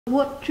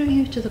What drew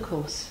you to the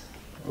course?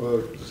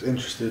 Well, I was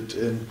interested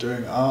in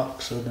doing art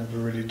because I'd never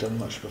really done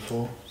much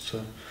before,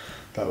 so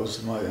that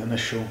was my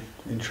initial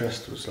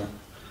interest.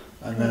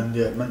 And then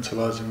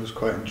mentalising was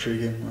quite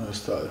intriguing when I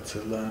started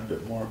to learn a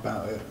bit more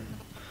about it. And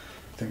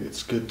I think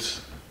it's good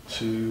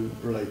to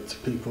relate to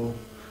people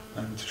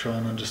and to try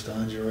and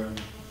understand your own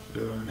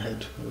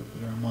head,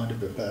 your own mind a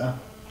bit better.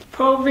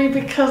 Probably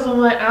because of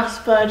my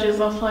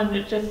Asperger's, I find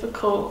it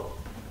difficult,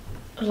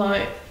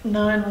 like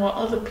knowing what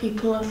other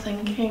people are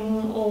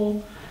thinking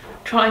or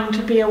trying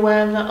to be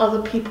aware that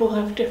other people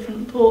have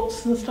different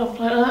thoughts and stuff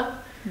like that.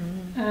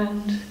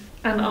 And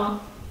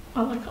art.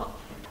 I like art.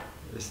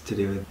 It's to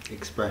do with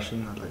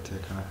expression. I'd like to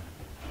kind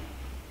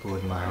of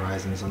broaden my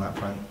horizons on that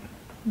front.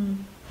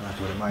 And I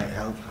thought it might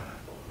help.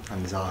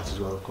 And there's art as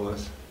well, of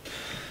course.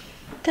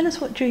 Tell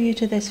us what drew you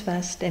to this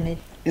first image.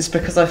 It's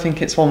because I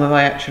think it's one where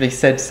I actually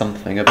said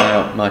something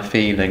about my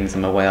feelings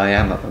and the way I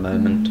am at the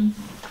moment.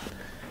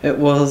 It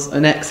was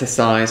an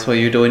exercise where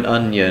you do an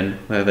onion,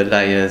 where the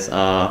layers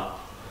are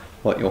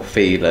what you're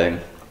feeling.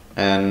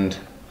 And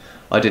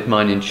I did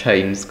mine in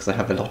chains because I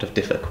have a lot of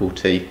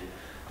difficulty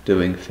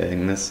doing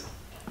things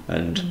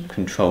and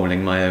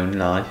controlling my own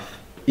life.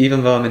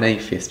 Even though I'm an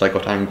atheist, I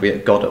got angry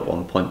at God at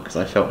one point because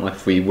I felt my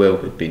free will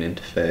had been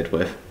interfered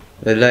with.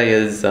 The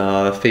layers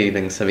are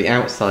feelings, so the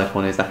outside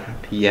one is a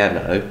happy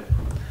yellow,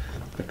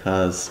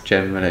 because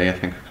generally I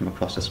think I come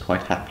across as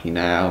quite happy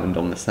now, and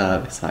on the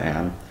surface I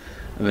am.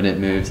 And then it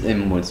moves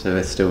inwards, so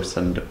there's still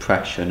some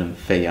depression and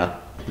fear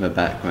in the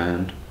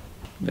background,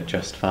 but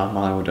just far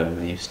milder than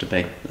they used to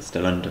be, but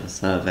still under the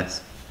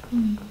surface.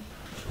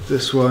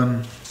 This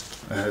one,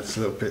 it's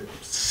a little bit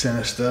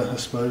sinister, I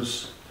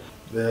suppose.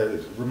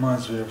 It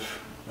reminds me of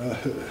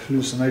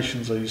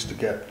hallucinations I used to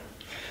get,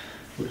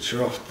 which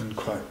are often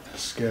quite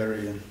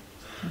scary and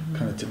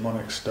kind of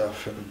demonic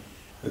stuff. And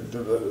I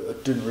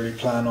didn't really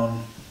plan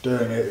on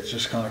doing it, it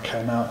just kind of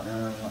came out,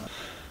 like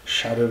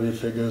shadowy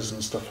figures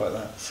and stuff like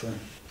that. So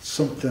it's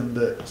something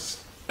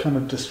that's kind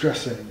of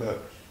distressing, but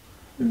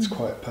it's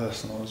quite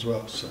personal as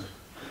well. So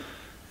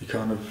you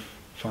kind of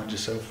find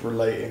yourself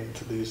relating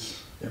to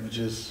these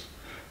images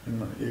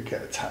and you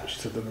get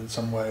attached to them in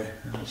some way.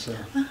 So.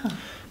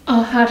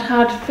 I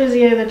had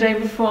physio the day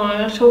before, and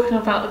we were talking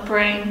about the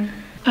brain,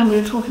 and we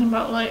were talking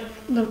about like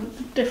the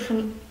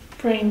different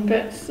brain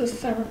bits, the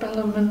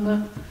cerebellum and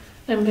the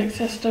limbic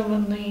system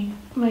and the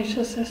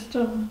motor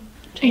system.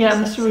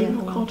 The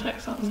cerebral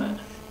cortex, that's it.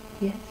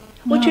 Yeah.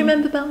 What do you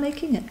remember about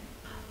making it?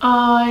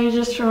 I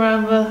just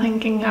remember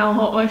thinking how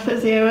hot my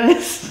physio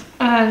is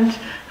and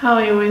how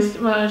he always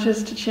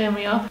manages to cheer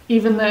me up.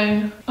 Even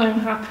though I'm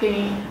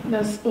happy,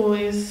 there's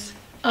always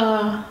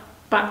a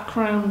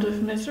background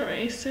of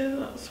misery, so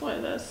that's why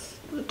there's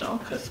the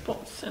darker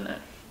spots in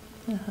it.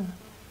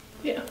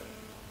 Yeah.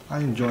 I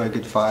enjoy a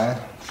good fire,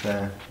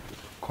 so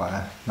quite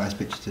a nice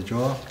picture to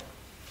draw.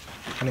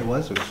 And it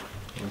was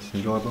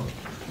enjoyable.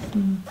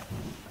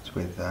 It's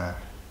with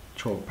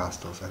chalk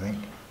pastels, I think.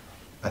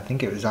 I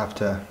think it was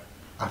after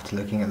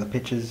looking at the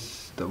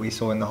pictures that we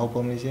saw in the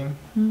Holborn Museum,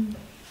 and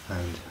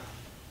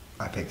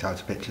I picked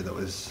out a picture that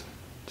was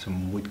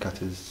some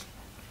woodcutters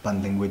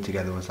bundling wood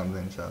together or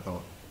something, so I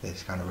thought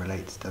this kind of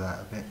relates to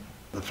that a bit.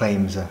 The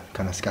flames are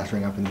kind of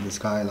scattering up into the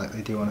sky like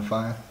they do on a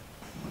fire.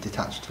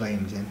 Detached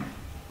flames in,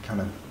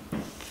 kind of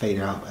fade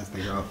out as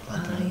they go up.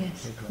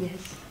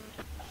 Yes.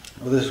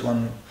 Well, this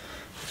one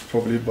is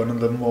probably one of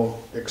the more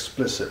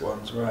explicit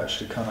ones where I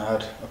actually kind of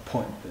had a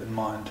point in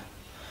mind,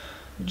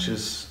 which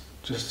is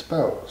just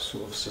about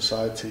sort of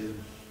society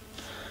and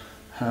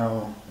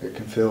how it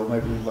can feel.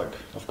 Maybe like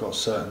I've got a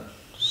certain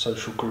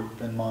social group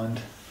in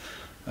mind,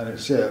 and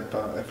it's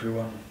about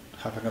everyone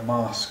having a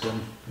mask,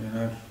 and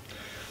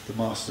the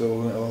masks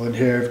all in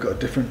here have got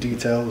different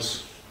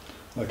details.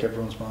 Like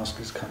everyone's mask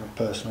is kind of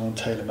personal and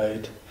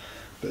tailor-made,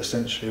 but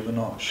essentially we're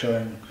not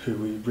showing who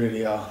we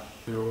really are.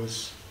 You're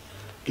always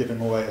giving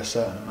away a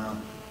certain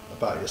amount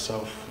about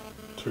yourself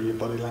through your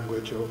body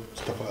language or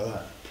stuff like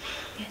that.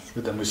 Yes.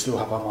 But then we still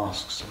have our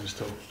masks and we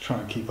still try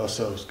and keep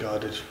ourselves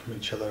guarded from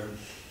each other.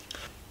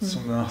 And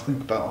something I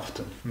think about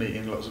often,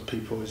 meeting lots of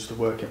people, is to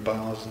work in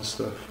bars and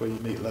stuff where you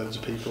meet loads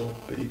of people,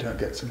 but you don't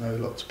get to know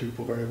lots of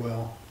people very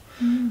well.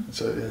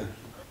 So It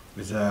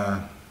was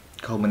a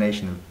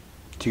culmination of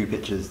two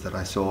pictures that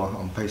I saw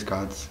on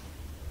postcards.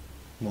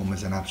 One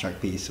was an abstract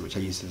piece which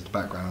I used as the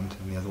background,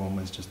 and the other one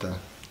was just a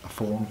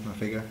form, a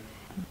figure.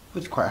 I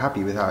was quite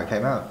happy with how it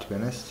came out, to be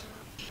honest.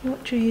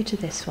 What drew you to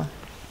this one?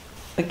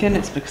 Again,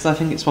 it's because I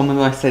think it's one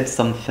where I said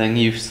something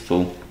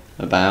useful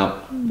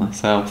about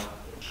myself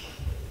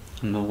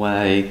and the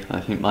way I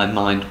think my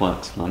mind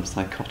works when I'm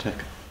psychotic.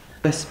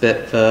 This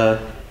bit,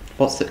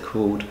 what's it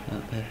called?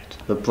 That bit?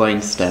 The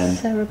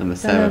brainstem and the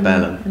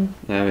cerebellum.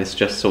 It's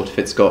just sort of,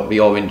 it's got the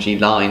orangey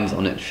lines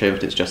on it to show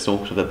that it's just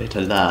sort of a bit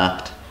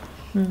alert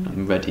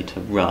and ready to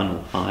run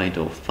or hide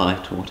or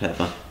fight or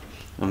whatever.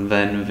 And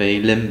then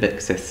the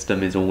limbic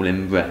system is all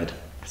in red,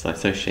 because I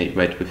associate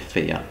red with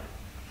fear.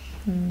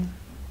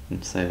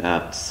 And so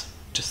that's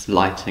just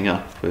lighting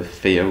up with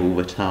fear all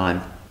the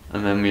time.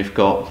 And then we've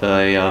got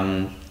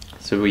the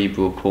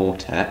cerebral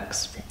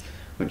cortex,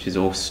 which is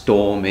all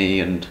stormy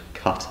and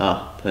cut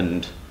up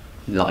and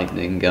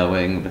lightning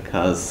going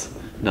because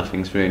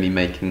nothing's really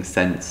making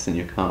sense and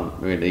you can't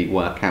really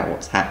work out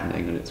what's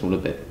happening and it's all a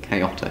bit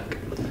chaotic.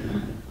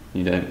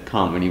 You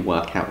can't really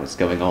work out what's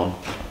going on.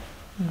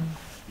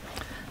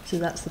 So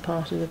that's the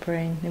part of the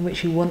brain in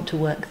which you want to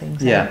work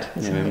things Yeah, out,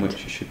 isn't in it?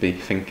 which you should be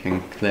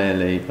thinking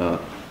clearly,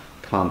 but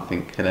can't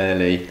think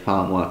clearly,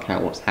 can't work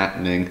out what's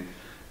happening,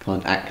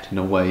 can't act in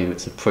a way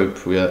that's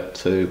appropriate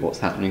to what's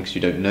happening because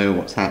you don't know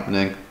what's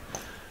happening.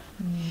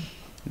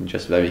 You're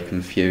just very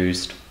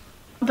confused.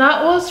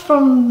 That was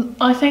from,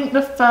 I think,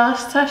 the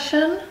first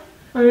session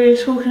where we were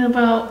talking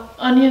about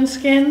onion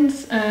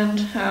skins and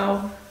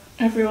how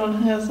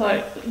everyone has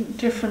like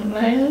different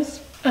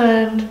layers,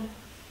 and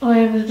I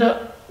ended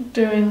up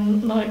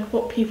doing like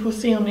what people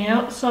see on the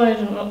outside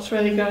and what's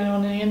really going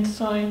on the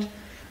inside,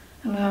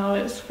 and how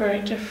it's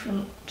very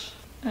different,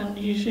 and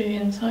usually the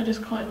inside is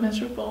quite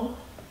miserable.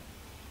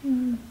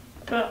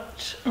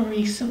 But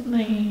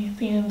recently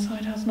the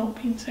inside has not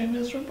been so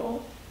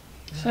miserable.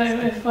 So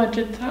if I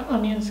did that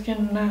onion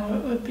skin now,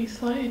 it would be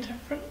slightly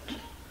different.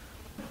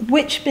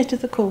 Which bit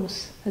of the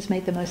course has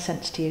made the most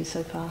sense to you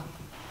so far?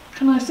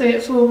 Can I say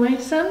it's all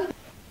made sense?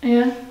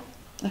 Yeah.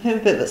 I think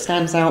the bit that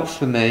stands out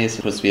for me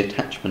was the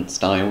attachment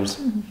styles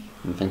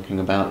and thinking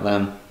about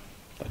them,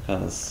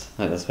 because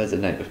that does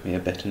resonate with me a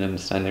bit in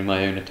understanding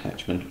my own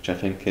attachment, which I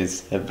think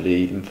is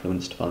heavily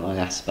influenced by my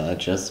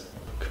Asperger's.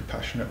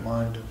 Compassionate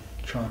mind and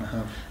trying to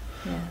have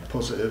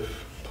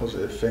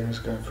positive things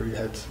going through your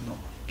head, not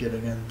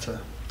giving in to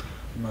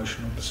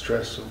emotional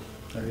distress or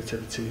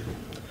negativity,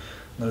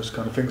 those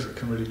kind of things that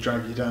can really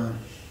drag you down.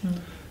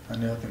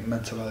 And I think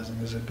mentalizing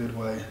is a good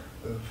way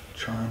of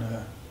trying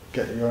to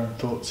get your own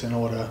thoughts in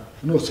order,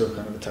 and also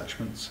kind of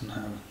attachments and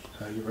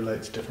how you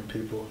relate to different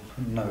people.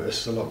 I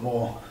notice a lot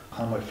more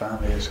how my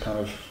family is kind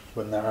of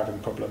when they're having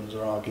problems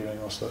or arguing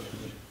or stuff.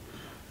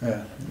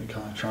 You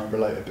kind of try and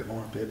relate a bit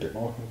more, be a bit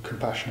more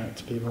compassionate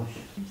to people.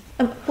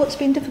 What's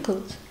been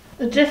difficult?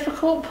 The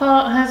difficult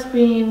part has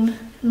been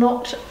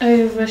not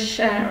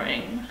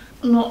oversharing,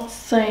 not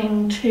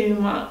saying too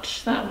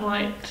much that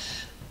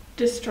might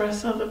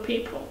distress other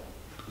people.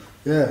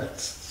 Yeah,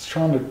 it's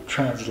trying to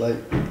translate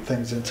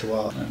things into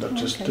art and I've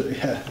just,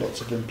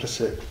 lots of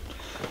implicit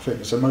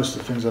things. So most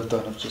of the things I've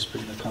done have just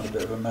been a kind of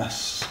bit of a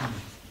mess.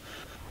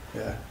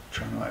 And,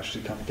 trying to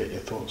actually kind of get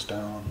your thoughts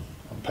down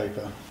on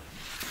paper.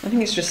 I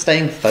think it's just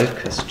staying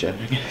focused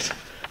during it.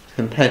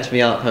 Compared to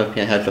the art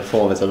therapy I had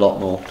before, there's a lot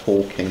more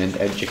talking and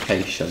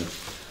education,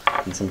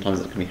 and sometimes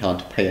it can be hard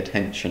to pay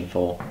attention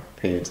for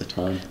periods of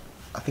time.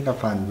 I think I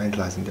find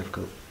mentalising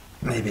difficult.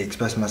 Maybe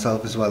expressing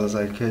myself as well as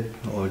I could,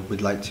 or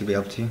would like to be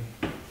able to.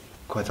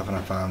 Quite often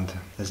I found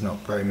there's not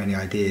very many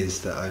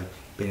ideas that I've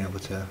been able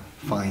to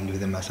find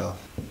within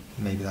myself.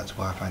 Maybe that's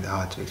why I find it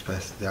hard to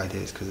express the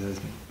ideas, because there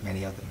isn't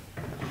many of them.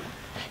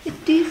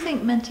 Do you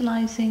think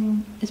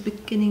mentalising is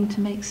beginning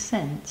to make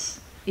sense,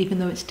 even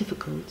though it's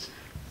difficult?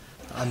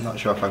 I'm not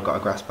sure if I've got a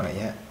grasp on it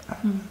yet,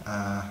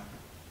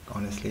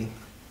 honestly.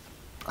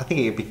 I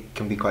think it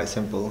can be quite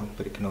simple,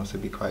 but it can also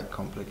be quite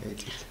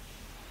complicated.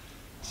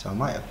 So I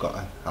might have got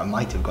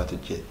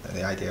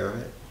the idea of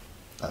it.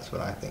 That's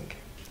what I think.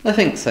 I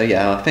think so,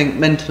 yeah. I think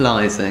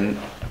mentalising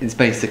is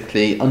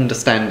basically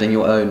understanding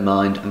your own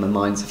mind and the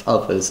minds of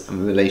others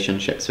and the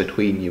relationships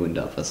between you and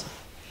others.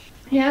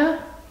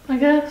 Yeah, I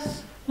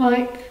guess.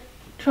 Like,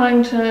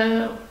 trying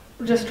to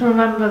just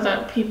remember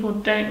that people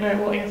don't know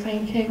what you're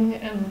thinking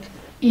and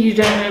you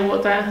don't know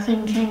what they're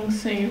thinking,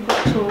 so you've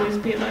got to always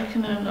be like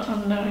in an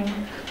unknowing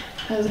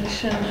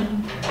position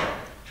and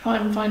try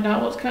and find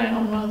out what's going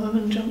on rather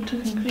than jump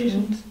to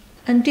conclusions.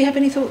 And do you have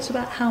any thoughts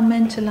about how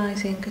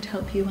mentalising could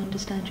help you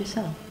understand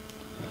yourself?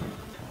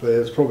 But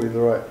it's probably the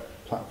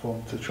right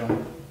platform to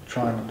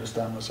try and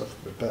understand myself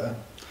a bit better.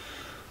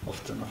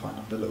 Often I find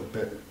I'm a little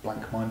bit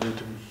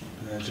blank-minded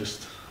and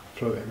just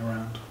floating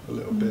around a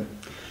little bit.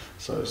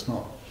 So it's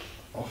not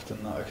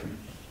often that I can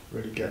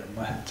really get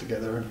my head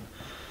together.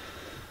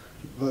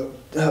 But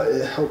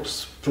it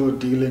helps for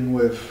dealing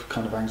with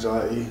kind of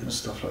anxiety and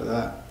stuff like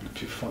that.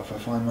 If I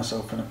find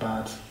myself in a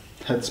bad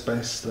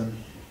headspace, then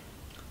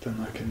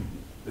I can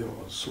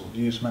sort of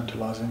use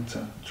mentalising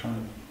to try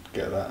and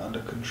get that under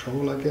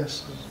control, I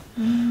guess.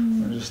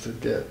 And just to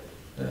get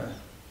a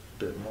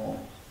bit more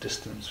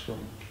distance from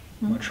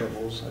my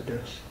troubles, I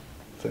guess.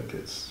 I think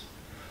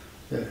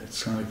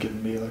it's kind of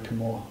given me like a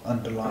more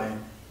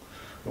underlying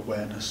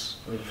awareness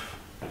of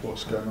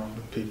what's going on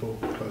with people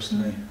close to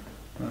me.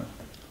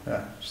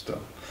 Just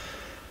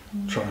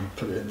try and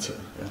put it into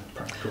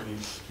practical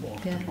use more.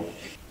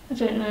 I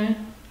don't know.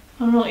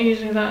 I'm not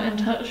usually that in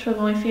touch with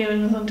my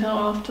feelings until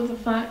after the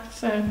fact,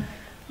 so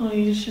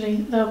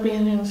there'll be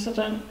an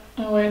incident.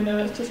 I won't know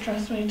it's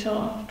distressed me till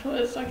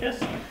afterwards. I guess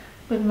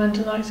with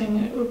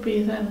mentalising it would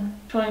be then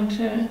trying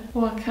to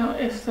work out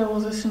if there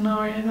was a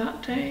scenario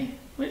that day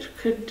which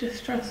could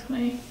distress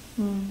me,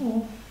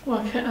 or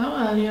work it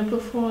out earlier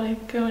before I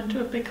go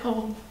into a big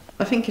hole.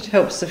 I think it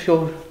helps if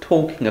you're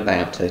talking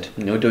about it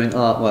and you're doing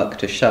artwork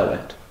to show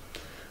it.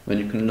 When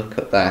you can look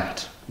at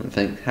that and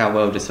think, how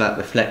well does that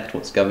reflect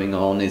what's going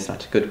on? Is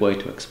that a good way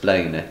to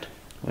explain it?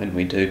 When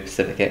we do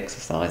specific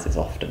exercises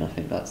often, I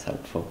think that's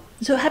helpful.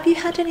 So have you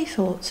had any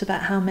thoughts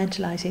about how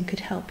mentalising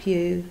could help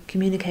you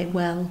communicate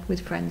well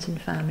with friends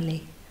and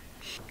family?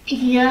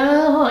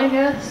 Yeah, I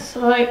guess,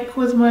 like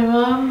with my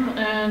mum,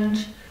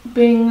 and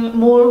being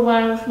more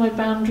aware of my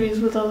boundaries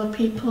with other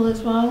people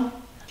as well.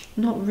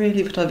 Not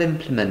really that I've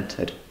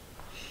implemented.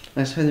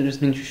 I suppose it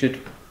just means you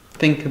should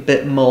think a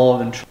bit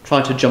more and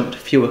try to jump to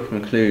fewer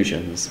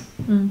conclusions.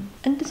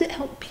 And does it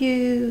help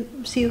you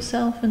see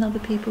yourself and other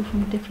people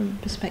from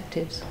different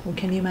perspectives? Or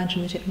can you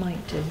imagine that it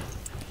might do?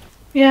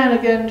 Yeah, and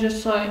again,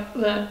 just like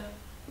that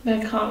they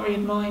can't read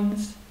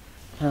minds.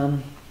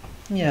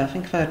 Yeah, I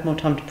think if I had more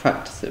time to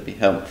practice it would be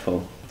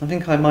helpful. I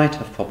think I might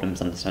have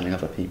problems understanding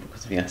other people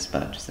because of the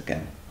Asperger's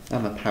again.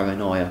 I'm a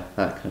paranoia,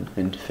 that can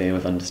interfere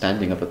with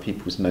understanding other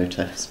people's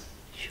motives.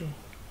 Sure.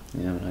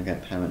 Yeah, when I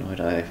get paranoid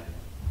I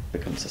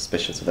become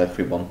suspicious of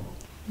everyone.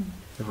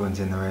 Everyone's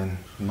in their own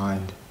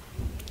mind.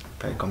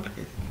 Very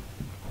complicated.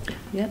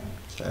 Yep.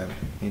 So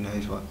who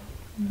knows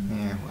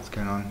what's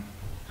going on.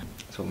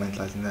 That's what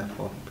mentalising there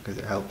for, because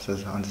it helps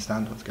us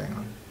understand what's going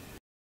on.